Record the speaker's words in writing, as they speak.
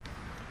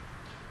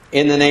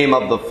In the name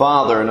of the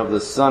Father, and of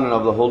the Son, and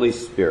of the Holy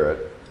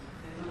Spirit.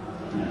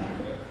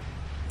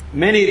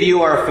 Many of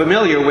you are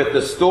familiar with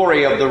the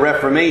story of the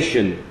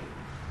Reformation,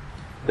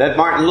 that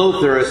Martin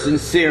Luther, a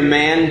sincere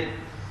man,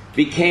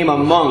 became a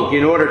monk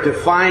in order to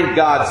find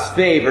God's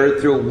favor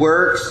through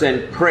works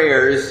and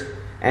prayers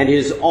and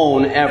his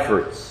own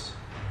efforts.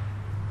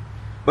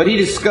 But he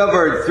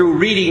discovered through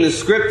reading the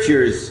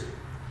Scriptures,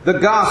 the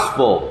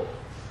gospel,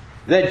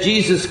 that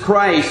Jesus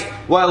Christ,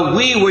 while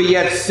we were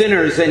yet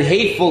sinners and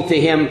hateful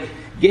to him,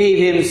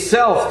 gave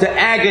himself to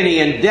agony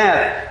and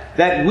death,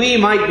 that we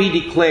might be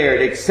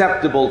declared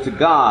acceptable to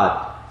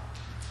God,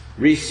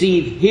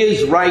 receive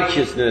his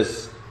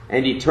righteousness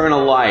and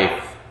eternal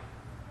life,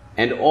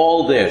 and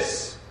all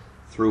this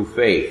through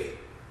faith.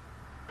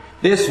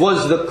 This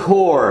was the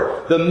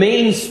core, the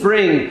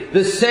mainspring,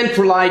 the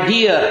central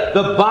idea,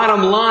 the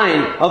bottom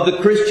line of the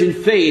Christian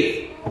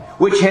faith,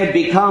 which had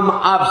become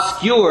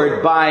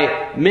obscured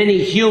by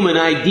many human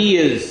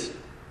ideas,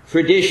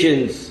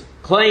 traditions,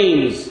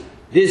 claims,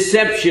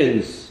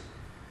 deceptions,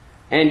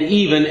 and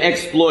even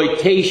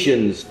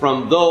exploitations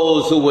from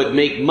those who would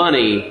make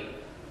money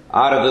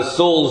out of the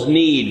soul's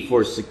need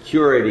for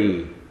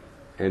security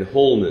and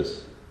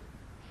wholeness.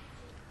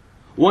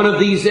 One of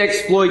these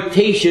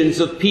exploitations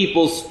of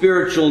people's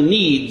spiritual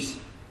needs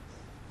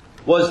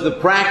was the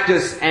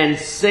practice and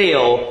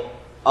sale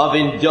of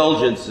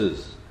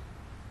indulgences.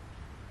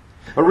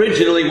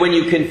 Originally, when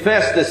you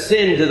confessed a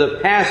sin to the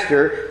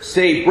pastor,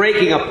 say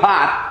breaking a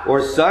pot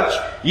or such,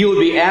 you would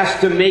be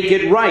asked to make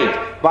it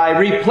right by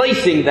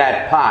replacing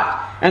that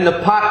pot, and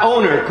the pot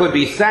owner could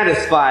be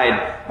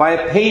satisfied by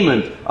a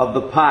payment of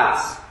the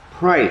pot's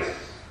price.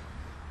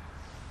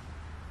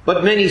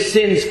 But many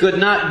sins could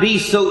not be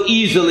so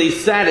easily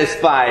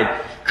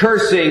satisfied.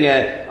 Cursing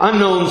an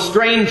unknown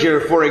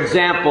stranger, for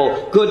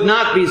example, could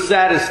not be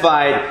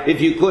satisfied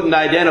if you couldn't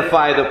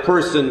identify the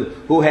person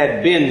who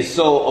had been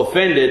so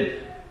offended.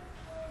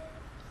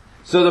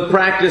 So the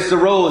practice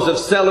arose of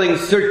selling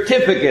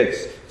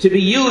certificates to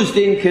be used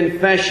in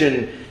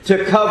confession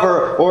to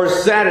cover or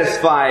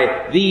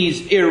satisfy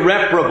these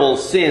irreparable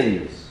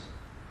sins.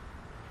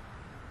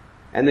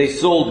 And they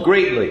sold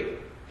greatly,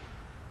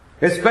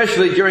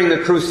 especially during the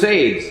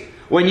Crusades,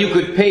 when you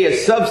could pay a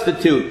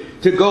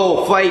substitute to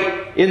go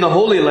fight in the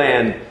Holy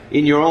Land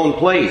in your own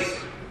place.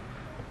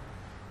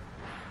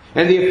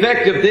 And the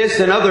effect of this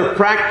and other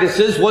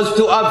practices was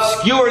to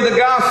obscure the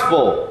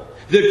gospel,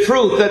 the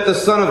truth that the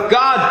Son of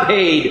God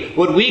paid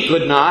what we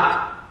could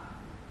not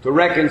to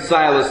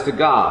reconcile us to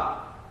God.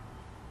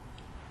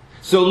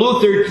 So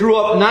Luther drew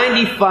up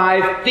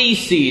 95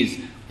 theses,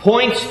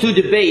 points to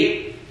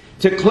debate,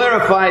 to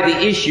clarify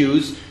the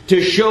issues,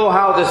 to show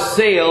how the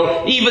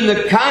sale, even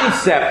the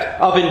concept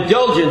of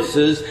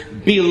indulgences,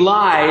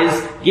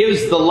 belies,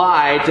 gives the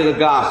lie to the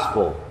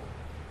gospel.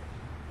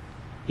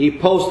 He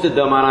posted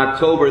them on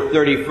October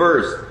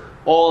 31st,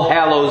 All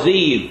Hallows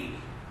Eve,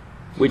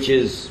 which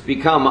has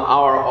become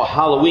our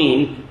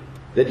Halloween,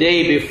 the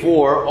day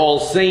before All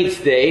Saints'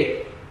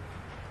 Day,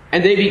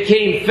 and they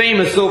became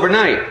famous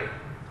overnight.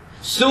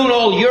 Soon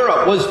all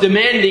Europe was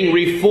demanding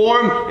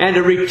reform and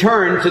a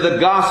return to the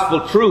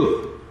gospel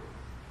truth.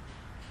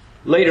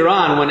 Later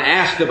on, when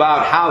asked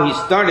about how he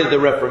started the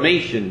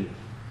Reformation,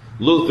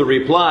 Luther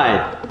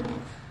replied,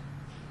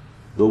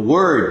 "The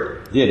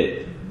Word did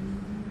it."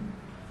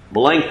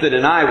 Melanchthon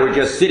and I were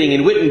just sitting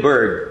in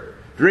Wittenberg,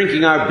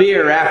 drinking our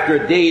beer after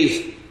a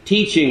day's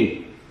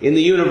teaching in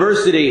the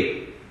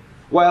university,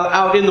 while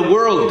out in the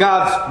world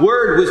God's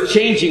Word was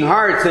changing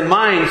hearts and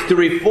minds to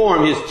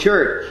reform His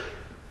church.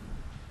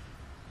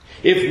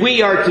 If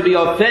we are to be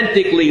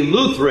authentically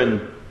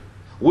Lutheran,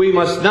 we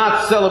must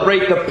not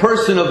celebrate the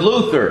person of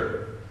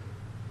Luther,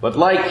 but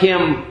like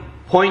him,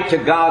 point to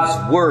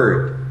God's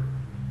Word.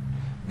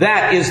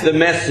 That is the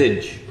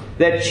message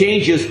that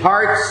changes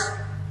hearts,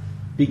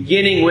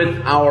 beginning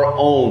with our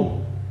own.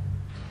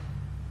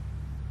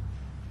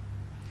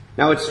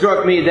 Now it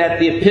struck me that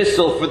the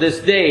epistle for this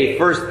day,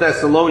 1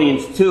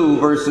 Thessalonians 2,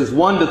 verses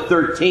 1 to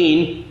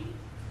 13,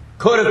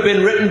 could have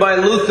been written by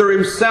Luther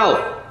himself.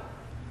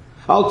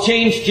 I'll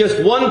change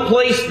just one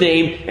place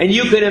name, and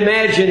you can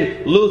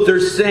imagine Luther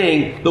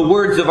saying the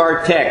words of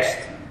our text.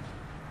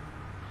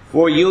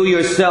 "For you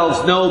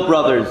yourselves know,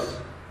 brothers,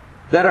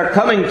 that our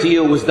coming to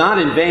you was not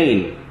in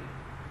vain.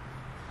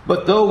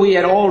 But though we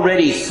had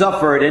already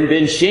suffered and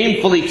been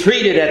shamefully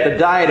treated at the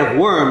diet of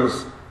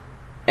worms,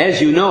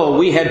 as you know,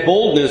 we had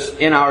boldness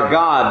in our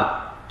God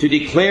to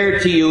declare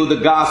to you the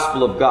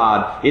gospel of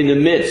God in the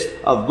midst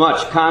of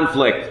much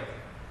conflict.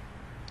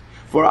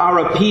 For our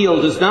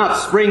appeal does not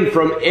spring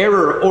from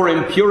error or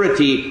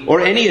impurity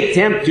or any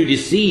attempt to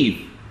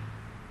deceive.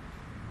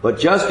 But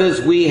just as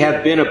we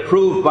have been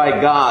approved by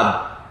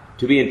God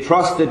to be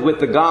entrusted with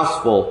the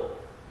gospel,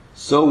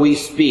 so we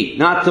speak,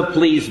 not to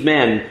please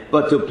men,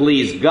 but to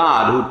please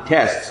God who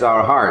tests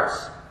our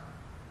hearts.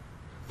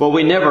 For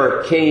we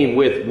never came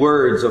with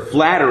words of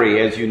flattery,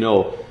 as you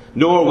know,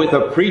 nor with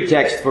a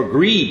pretext for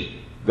greed.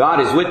 God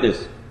is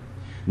witness.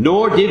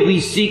 Nor did we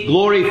seek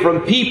glory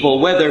from people,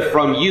 whether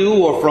from you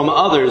or from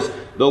others,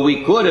 though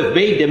we could have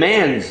made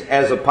demands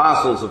as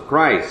apostles of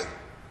Christ.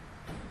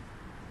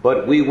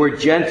 But we were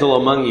gentle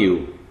among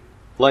you,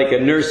 like a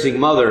nursing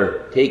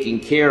mother taking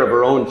care of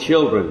her own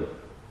children.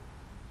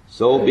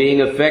 So,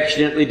 being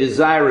affectionately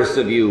desirous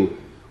of you,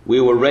 we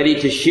were ready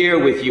to share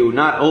with you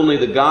not only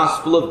the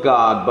gospel of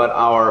God, but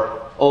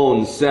our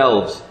own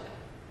selves,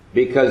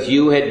 because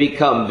you had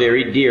become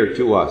very dear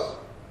to us.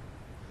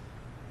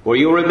 For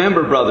you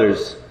remember,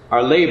 brothers,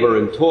 our labor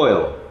and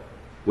toil.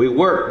 We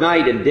worked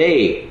night and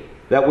day,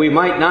 that we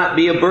might not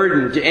be a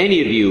burden to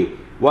any of you,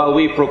 while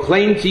we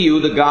proclaim to you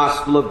the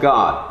gospel of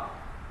God.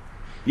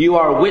 You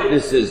are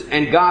witnesses,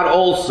 and God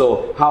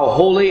also, how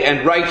holy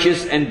and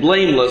righteous and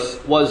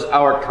blameless was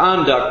our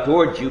conduct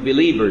towards you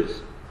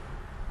believers.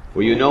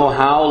 For you know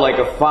how, like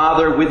a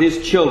father with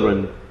his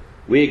children,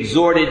 we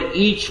exhorted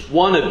each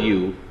one of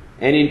you,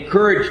 and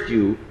encouraged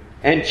you,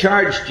 and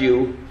charged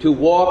you to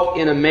walk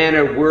in a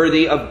manner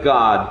worthy of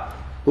God,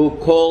 who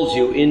calls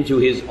you into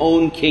his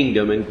own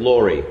kingdom and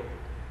glory.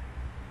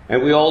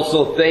 And we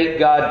also thank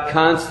God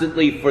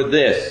constantly for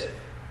this,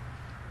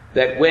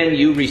 that when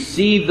you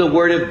received the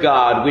word of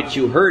God which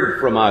you heard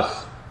from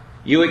us,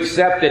 you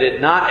accepted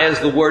it not as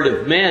the word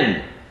of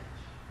men,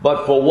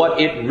 but for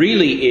what it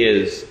really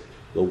is,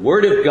 the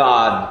word of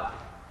God,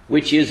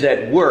 which is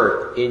at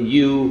work in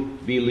you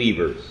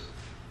believers.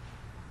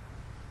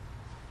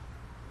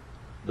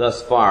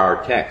 Thus far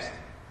our text.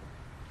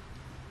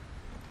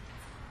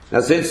 Now,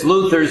 since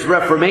Luther's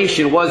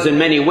Reformation was in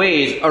many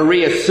ways a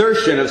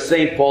reassertion of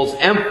St. Paul's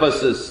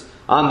emphasis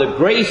on the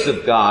grace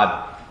of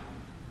God,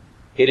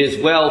 it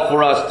is well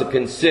for us to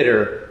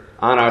consider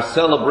on our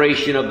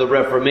celebration of the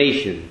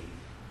Reformation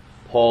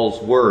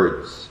Paul's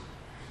words.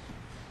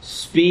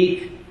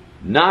 Speak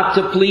not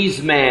to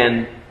please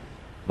man,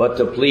 but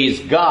to please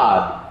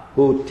God,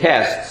 who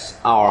tests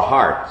our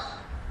hearts.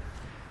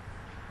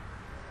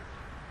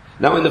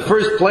 Now, in the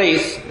first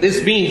place,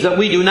 this means that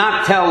we do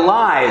not tell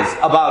lies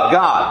about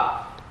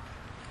God.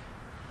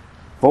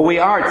 For we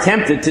are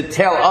tempted to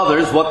tell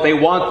others what they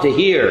want to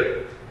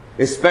hear,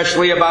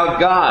 especially about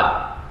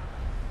God.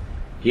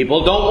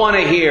 People don't want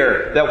to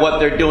hear that what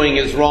they're doing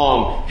is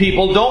wrong.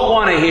 People don't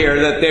want to hear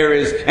that there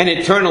is an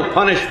eternal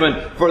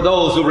punishment for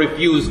those who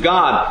refuse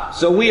God.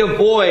 So we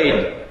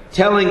avoid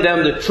telling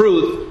them the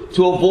truth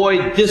to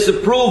avoid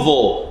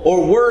disapproval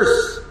or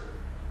worse.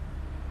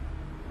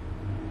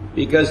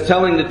 Because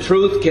telling the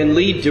truth can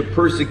lead to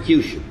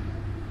persecution.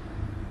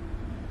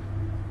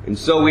 And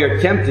so we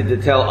are tempted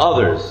to tell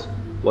others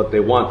what they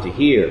want to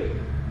hear.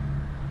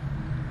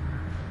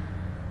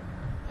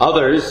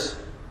 Others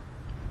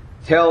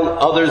tell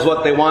others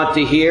what they want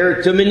to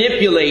hear to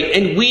manipulate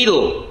and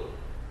wheedle.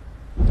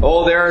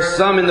 Oh, there are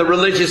some in the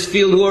religious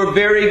field who are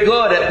very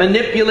good at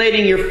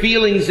manipulating your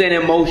feelings and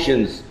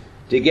emotions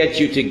to get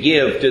you to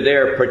give to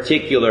their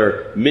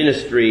particular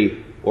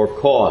ministry or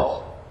cause.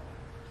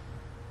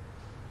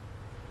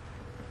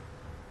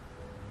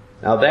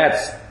 Now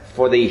that's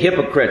for the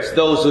hypocrites,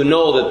 those who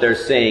know that they're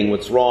saying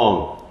what's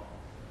wrong.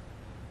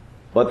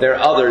 But there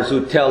are others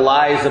who tell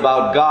lies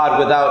about God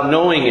without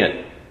knowing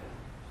it.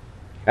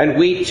 And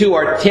we too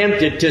are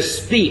tempted to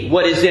speak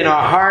what is in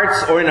our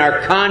hearts or in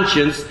our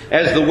conscience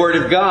as the Word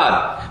of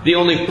God. The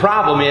only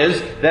problem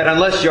is that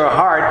unless your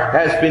heart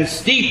has been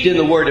steeped in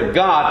the Word of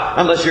God,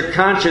 unless your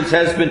conscience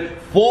has been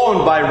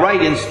formed by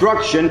right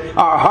instruction,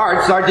 our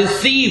hearts are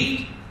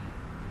deceived.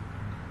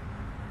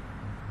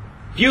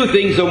 Few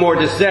things are more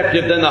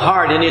deceptive than the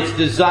heart and its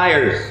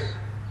desires.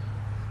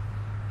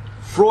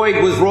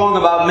 Freud was wrong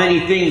about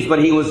many things,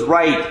 but he was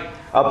right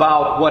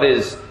about what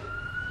is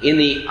in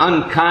the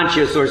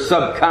unconscious or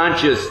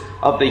subconscious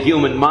of the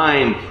human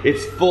mind.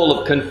 It's full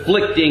of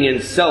conflicting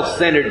and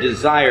self-centered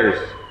desires.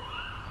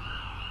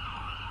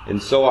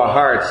 And so our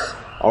hearts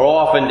are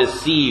often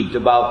deceived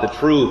about the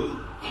truth.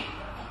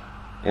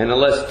 And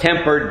unless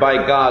tempered by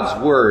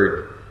God's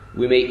Word,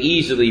 we may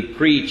easily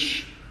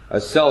preach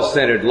a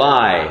self-centered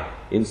lie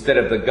instead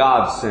of the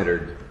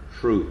God-centered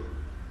truth.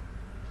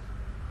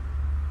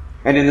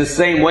 And in the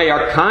same way,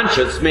 our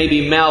conscience may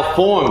be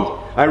malformed.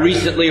 I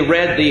recently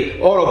read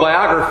the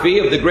autobiography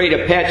of the great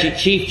Apache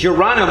chief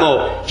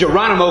Geronimo.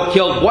 Geronimo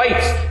killed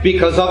whites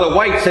because other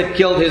whites had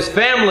killed his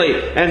family,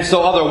 and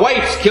so other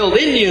whites killed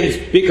Indians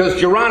because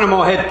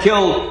Geronimo had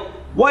killed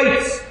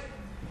whites.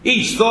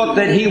 Each thought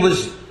that he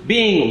was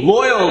being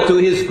loyal to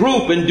his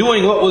group and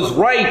doing what was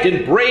right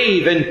and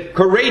brave and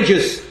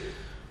courageous.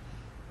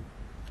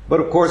 But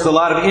of course, a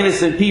lot of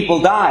innocent people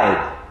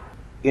died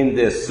in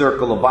this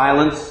circle of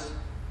violence.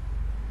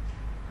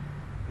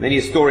 Many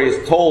a story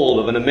is told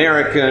of an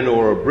American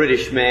or a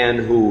British man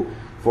who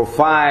for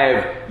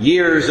 5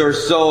 years or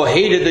so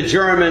hated the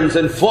Germans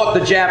and fought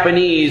the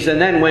Japanese,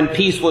 and then when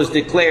peace was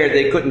declared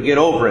they couldn't get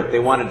over it. They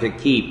wanted to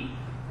keep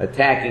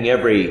attacking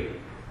every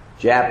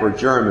Jap or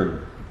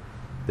German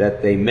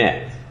that they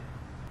met.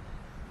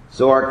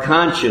 So our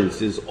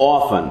conscience is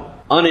often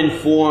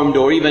uninformed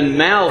or even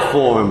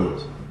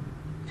malformed,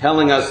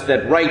 telling us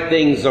that right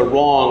things are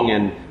wrong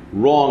and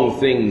wrong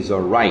things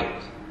are right.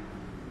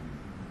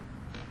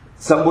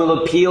 Some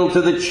will appeal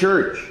to the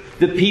church.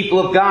 the people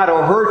of God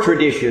or her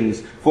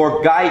traditions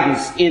for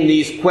guidance in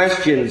these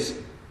questions.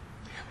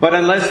 But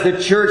unless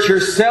the church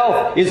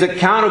herself is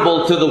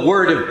accountable to the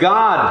Word of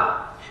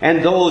God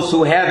and those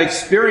who have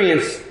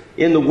experience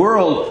in the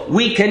world,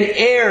 we can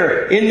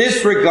err in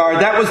this regard.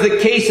 That was the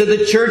case of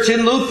the church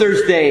in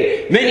Luther's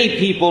day. Many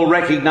people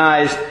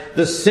recognized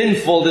the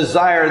sinful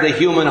desire of the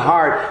human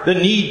heart, the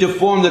need to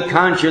form the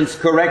conscience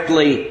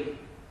correctly.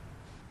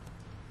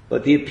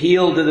 But the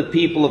appeal to the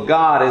people of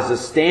God as a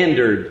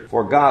standard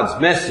for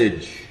God's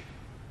message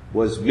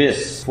was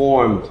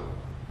misformed.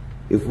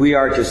 If we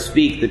are to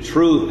speak the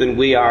truth, then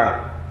we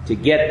are to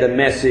get the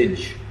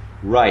message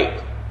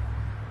right.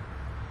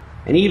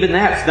 And even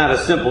that's not a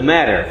simple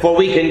matter, for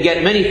we can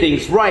get many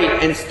things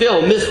right and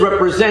still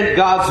misrepresent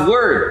God's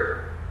Word.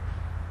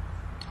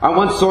 I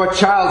once saw a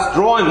child's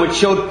drawing which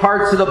showed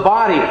parts of the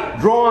body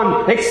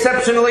drawn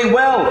exceptionally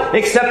well,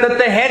 except that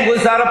the head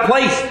was out of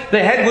place. The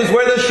head was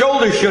where the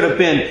shoulder should have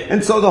been,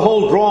 and so the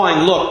whole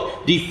drawing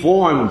looked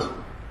deformed.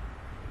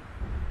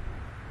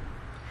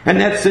 And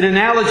that's an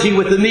analogy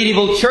with the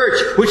medieval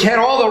church, which had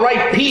all the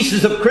right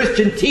pieces of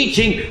Christian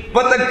teaching,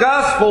 but the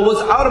gospel was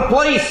out of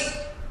place.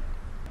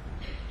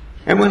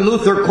 And when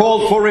Luther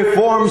called for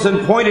reforms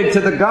and pointed to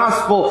the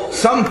gospel,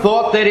 some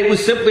thought that it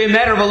was simply a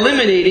matter of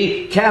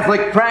eliminating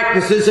Catholic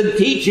practices and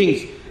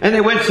teachings. And they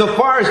went so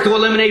far as to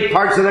eliminate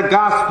parts of the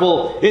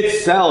gospel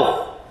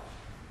itself.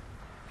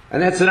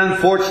 And that's an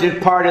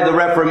unfortunate part of the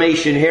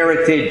Reformation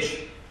heritage.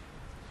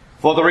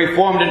 For the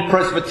Reformed and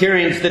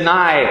Presbyterians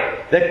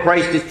deny that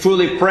Christ is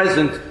truly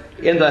present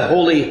in the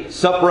Holy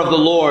Supper of the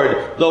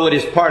Lord, though it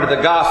is part of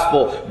the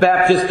gospel.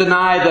 Baptists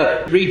deny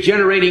the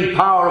regenerating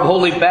power of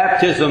holy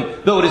baptism,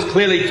 though it is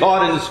clearly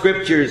taught in the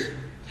Scriptures.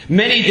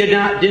 Many did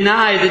not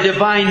deny the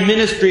divine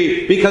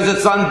ministry because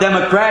it's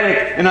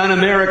undemocratic and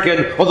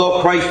un-American,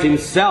 although Christ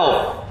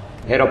Himself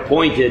had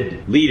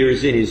appointed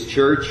leaders in His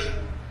church.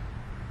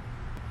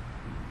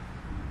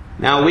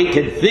 Now we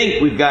can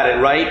think we've got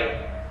it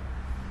right,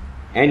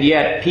 and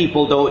yet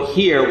people don't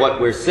hear what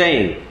we're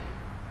saying.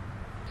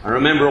 I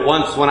remember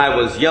once when I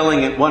was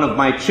yelling at one of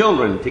my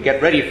children to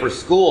get ready for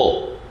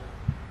school.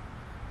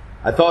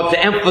 I thought to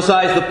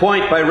emphasize the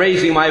point by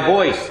raising my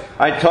voice.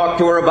 I talked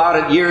to her about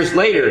it years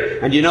later,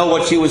 and you know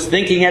what she was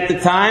thinking at the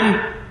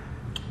time?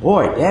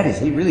 Boy, Dad, is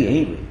he really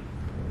angry?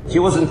 She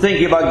wasn't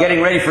thinking about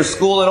getting ready for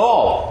school at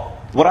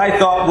all. What I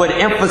thought would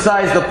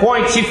emphasize the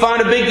point, she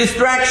found a big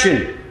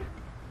distraction.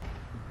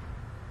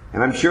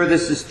 And I'm sure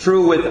this is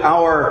true with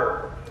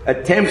our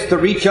attempts to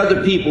reach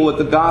other people with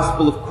the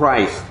gospel of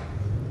Christ.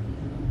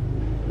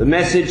 The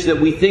message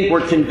that we think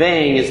we're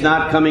conveying is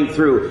not coming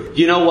through.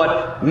 Do you know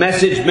what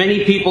message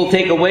many people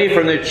take away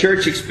from their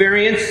church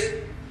experience?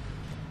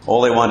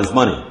 All they want is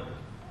money.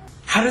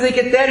 How do they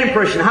get that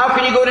impression? How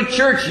can you go to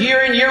church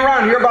year in, year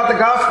out, hear about the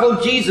gospel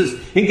of Jesus,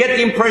 and get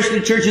the impression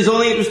the church is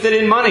only interested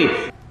in money?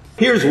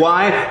 Here's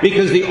why.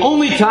 Because the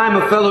only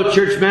time a fellow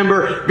church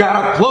member got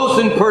up close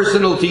and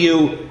personal to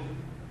you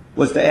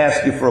was to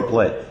ask you for a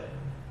pledge.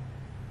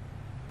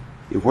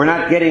 If we're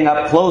not getting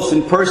up close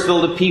and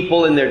personal to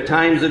people in their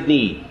times of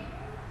need,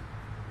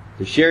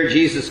 to share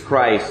Jesus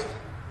Christ,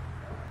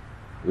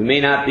 we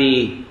may not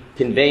be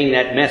conveying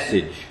that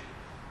message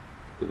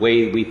the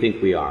way we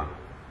think we are.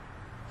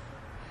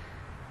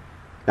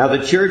 Now,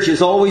 the church is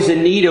always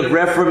in need of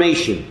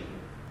reformation.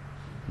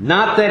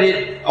 Not that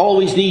it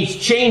always needs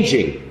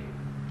changing.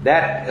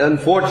 That,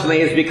 unfortunately,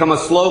 has become a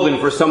slogan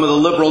for some of the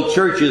liberal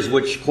churches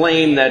which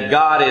claim that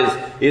God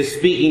is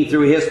speaking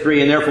through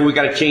history and therefore we've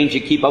got to change to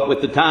keep up with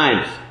the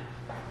times.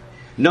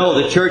 No,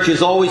 the church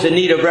is always in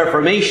need of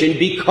reformation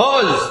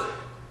because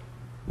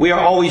we are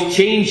always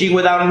changing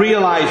without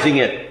realizing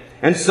it.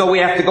 And so we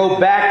have to go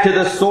back to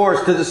the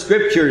source, to the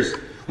Scriptures.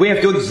 We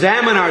have to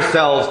examine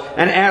ourselves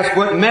and ask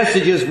what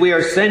messages we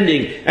are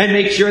sending and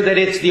make sure that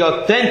it's the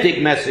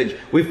authentic message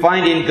we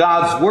find in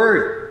God's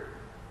Word.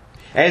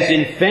 As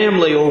in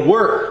family or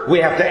work, we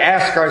have to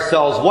ask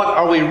ourselves, what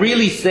are we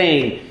really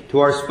saying to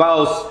our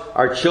spouse,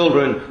 our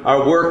children,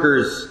 our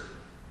workers?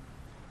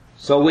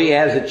 So we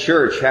as a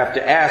church have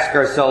to ask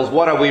ourselves,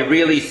 what are we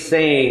really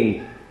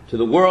saying to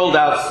the world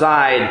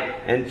outside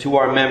and to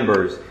our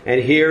members?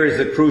 And here is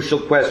a crucial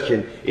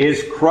question.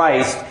 Is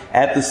Christ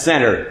at the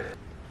center?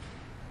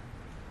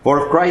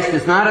 For if Christ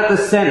is not at the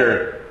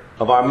center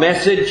of our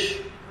message,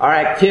 our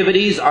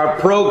activities, our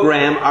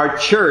program, our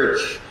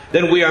church,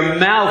 then we are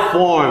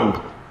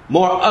malformed,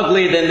 more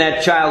ugly than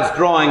that child's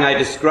drawing I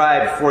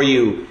described for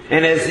you,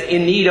 and as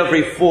in need of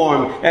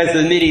reform as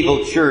the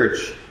medieval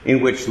church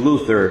in which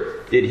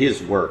Luther did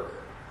his work.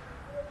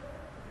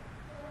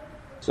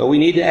 So we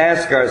need to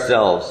ask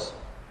ourselves,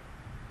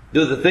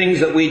 do the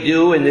things that we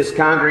do in this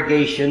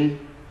congregation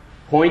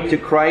point to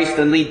Christ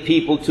and lead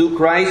people to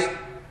Christ?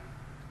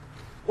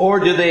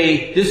 Or do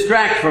they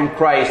distract from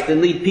Christ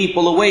and lead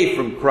people away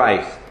from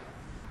Christ?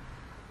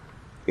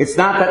 It's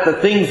not that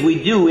the things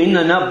we do in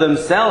and of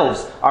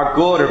themselves are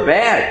good or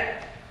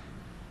bad.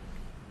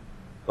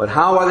 But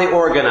how are they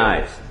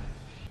organized?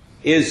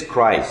 Is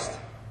Christ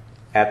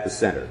at the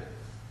center?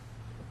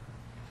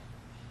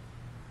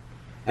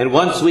 And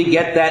once we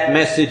get that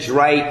message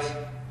right,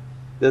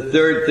 The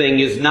third thing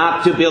is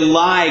not to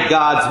belie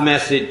God's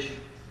message.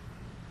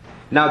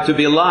 Now, to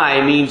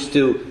belie means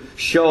to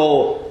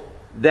show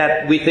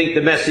that we think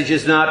the message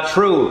is not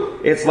true.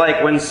 It's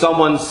like when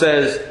someone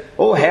says,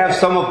 "Oh, have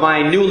some of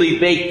my newly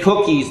baked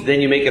cookies."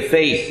 Then you make a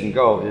face and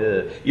go,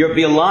 "Ugh." You're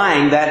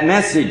belying that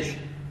message.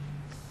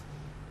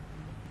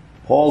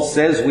 Paul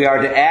says we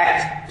are to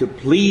act to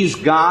please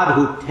God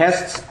who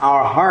tests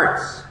our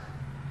hearts.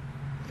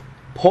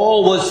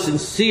 Paul was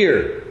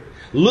sincere.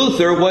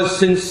 Luther was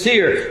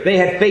sincere. They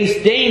had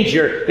faced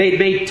danger. They'd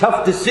made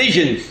tough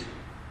decisions.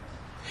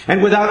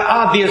 And without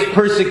obvious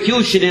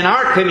persecution in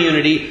our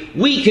community,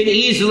 we can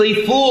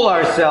easily fool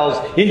ourselves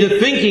into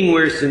thinking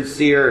we're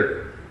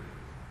sincere,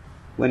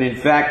 when in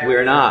fact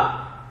we're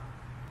not.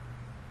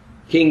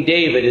 King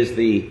David is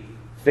the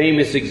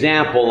famous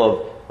example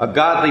of a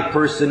godly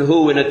person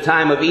who, in a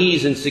time of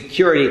ease and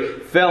security,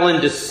 fell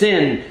into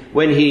sin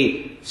when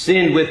he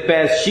sinned with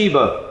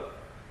Bathsheba.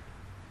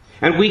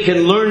 And we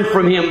can learn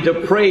from him to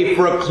pray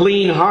for a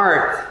clean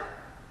heart,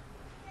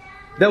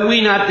 that we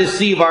not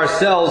deceive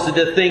ourselves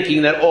into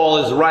thinking that all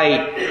is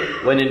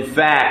right, when in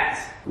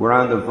fact we're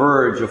on the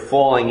verge of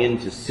falling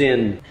into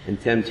sin and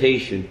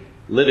temptation,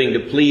 living to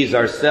please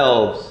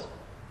ourselves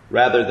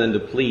rather than to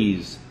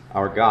please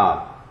our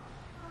God.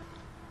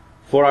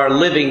 For our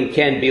living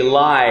can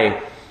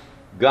belie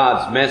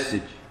God's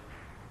message.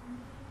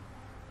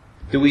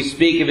 Do we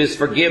speak of His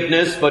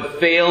forgiveness but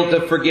fail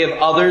to forgive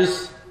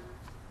others?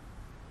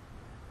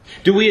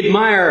 Do we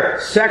admire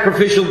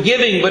sacrificial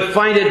giving but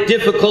find it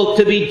difficult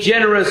to be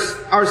generous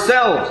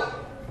ourselves?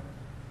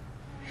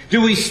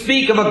 Do we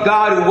speak of a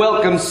God who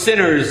welcomes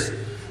sinners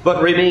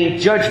but remain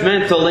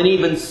judgmental and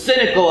even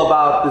cynical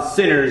about the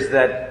sinners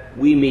that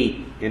we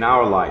meet in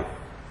our life?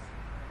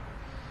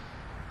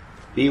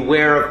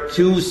 Beware of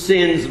two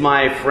sins,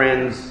 my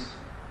friends.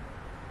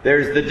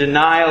 There's the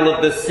denial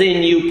of the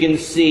sin you can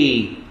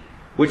see,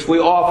 which we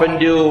often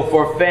do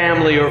for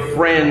family or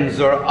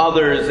friends or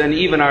others and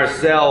even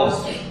ourselves.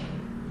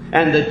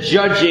 And the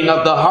judging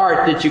of the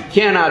heart that you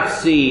cannot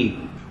see,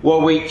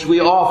 which we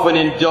often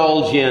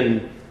indulge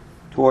in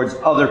towards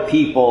other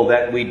people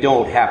that we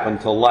don't happen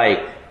to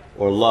like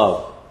or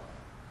love.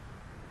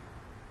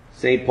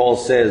 St. Paul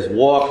says,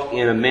 walk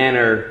in a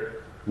manner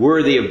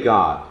worthy of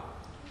God,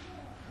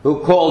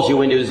 who calls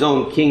you into His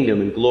own kingdom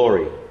and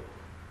glory.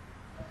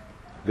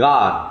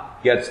 God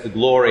gets the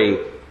glory,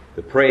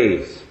 the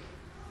praise,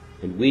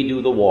 and we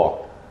do the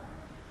walk.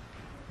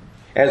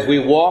 As we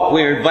walk,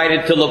 we are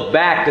invited to look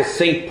back to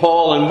St.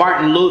 Paul and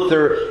Martin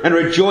Luther and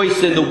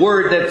rejoice in the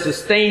Word that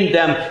sustained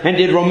them and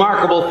did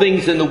remarkable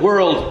things in the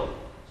world.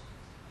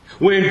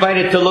 We're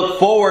invited to look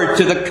forward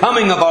to the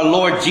coming of our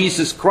Lord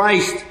Jesus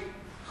Christ,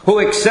 who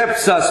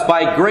accepts us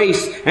by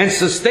grace and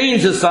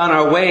sustains us on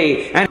our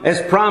way and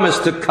has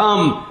promised to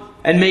come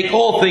and make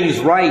all things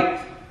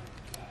right.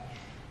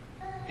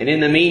 And in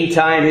the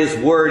meantime, His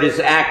Word is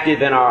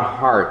active in our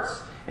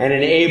hearts and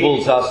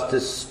enables us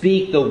to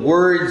speak the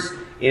words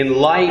in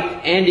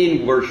life and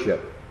in worship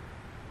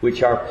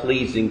which are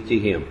pleasing to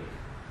Him.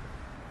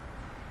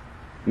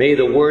 May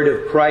the Word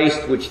of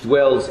Christ which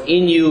dwells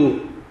in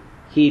you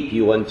keep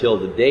you until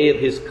the day of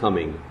His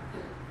coming.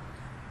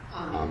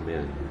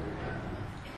 Amen.